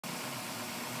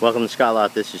Welcome to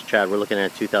SkyLot. This is Chad. We're looking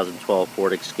at a 2012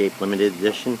 Ford Escape Limited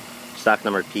Edition, stock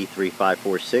number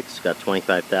P3546. Got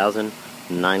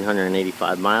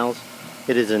 25,985 miles.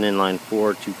 It is an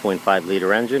inline-4 2.5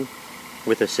 liter engine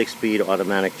with a 6-speed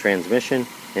automatic transmission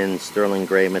in sterling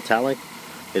gray metallic.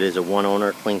 It is a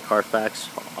one-owner, clean Carfax,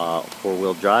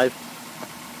 4-wheel drive.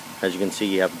 As you can see,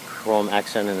 you have chrome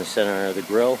accent in the center of the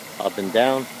grille, up and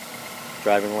down.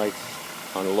 Driving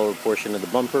lights on the lower portion of the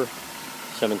bumper.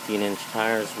 17-inch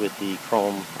tires with the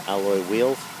chrome alloy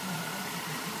wheels.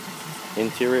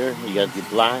 Interior, you got the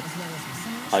black,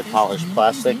 high polished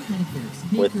plastic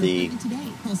with the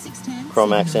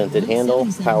chrome accented handle,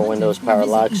 power windows, power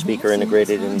lock, speaker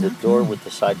integrated in the door with the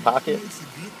side pocket.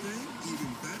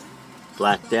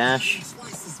 Black dash,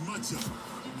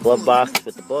 glove box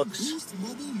with the books.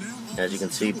 As you can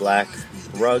see, black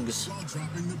rugs.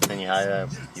 Then you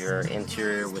have your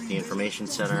interior with the information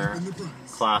center,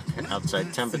 clock,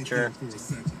 outside temperature,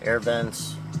 air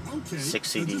vents, 6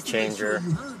 CD changer,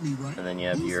 and then you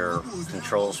have your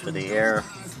controls for the air,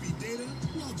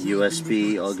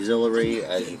 USB auxiliary.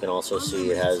 As you can also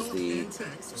see, it has the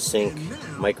sync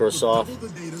Microsoft,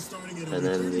 and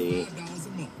then the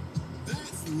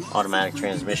automatic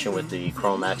transmission with the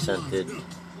chrome accented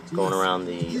going around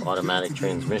the automatic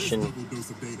transmission,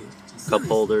 cup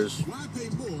holders,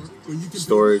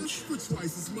 storage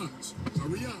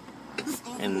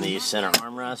in the center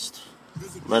armrest,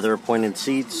 leather appointed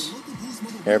seats,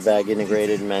 airbag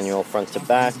integrated manual front to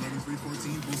back.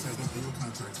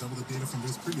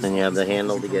 Then you have the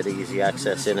handle to get easy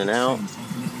access in and out,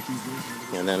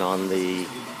 and then on the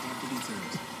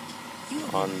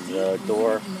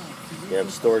door you have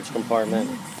a storage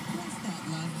compartment,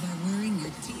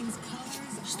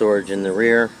 storage in the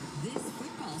rear,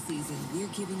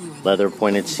 leather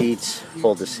pointed seats,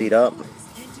 fold the seat up,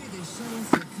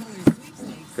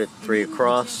 fit 3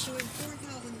 across,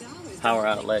 power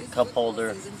outlet, cup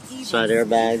holder, side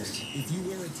airbags.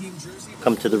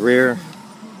 Come to the rear,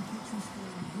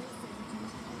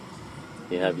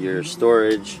 you have your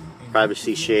storage,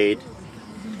 privacy shade,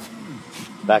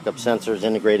 backup sensors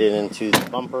integrated into the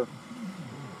bumper,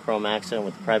 chrome accent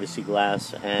with privacy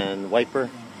glass and wiper.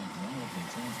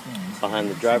 Behind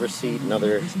the driver's seat,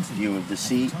 another view of the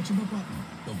seat.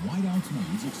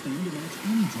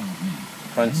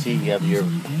 Front seat, you have your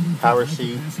power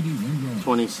seat,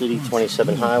 20 city,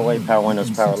 27 highway, power windows,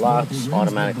 power locks,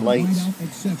 automatic lights,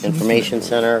 information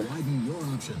center,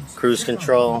 cruise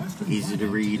control, easy to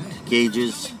read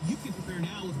gauges,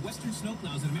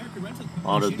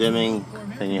 auto dimming,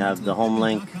 then you have the home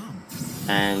link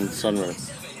and sunroof.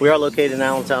 We are located in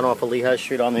Allentown off of Lehigh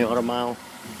Street on the Auto Mile.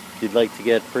 If you'd like to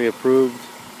get pre-approved,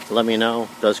 let me know.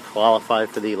 It does qualify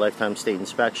for the lifetime state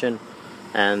inspection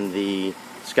and the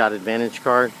Scott Advantage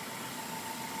card.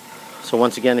 So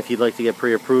once again, if you'd like to get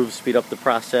pre-approved, speed up the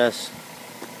process,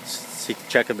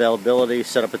 check availability,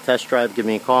 set up a test drive, give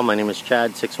me a call. My name is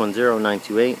Chad,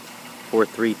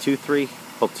 610-928-4323.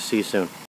 Hope to see you soon.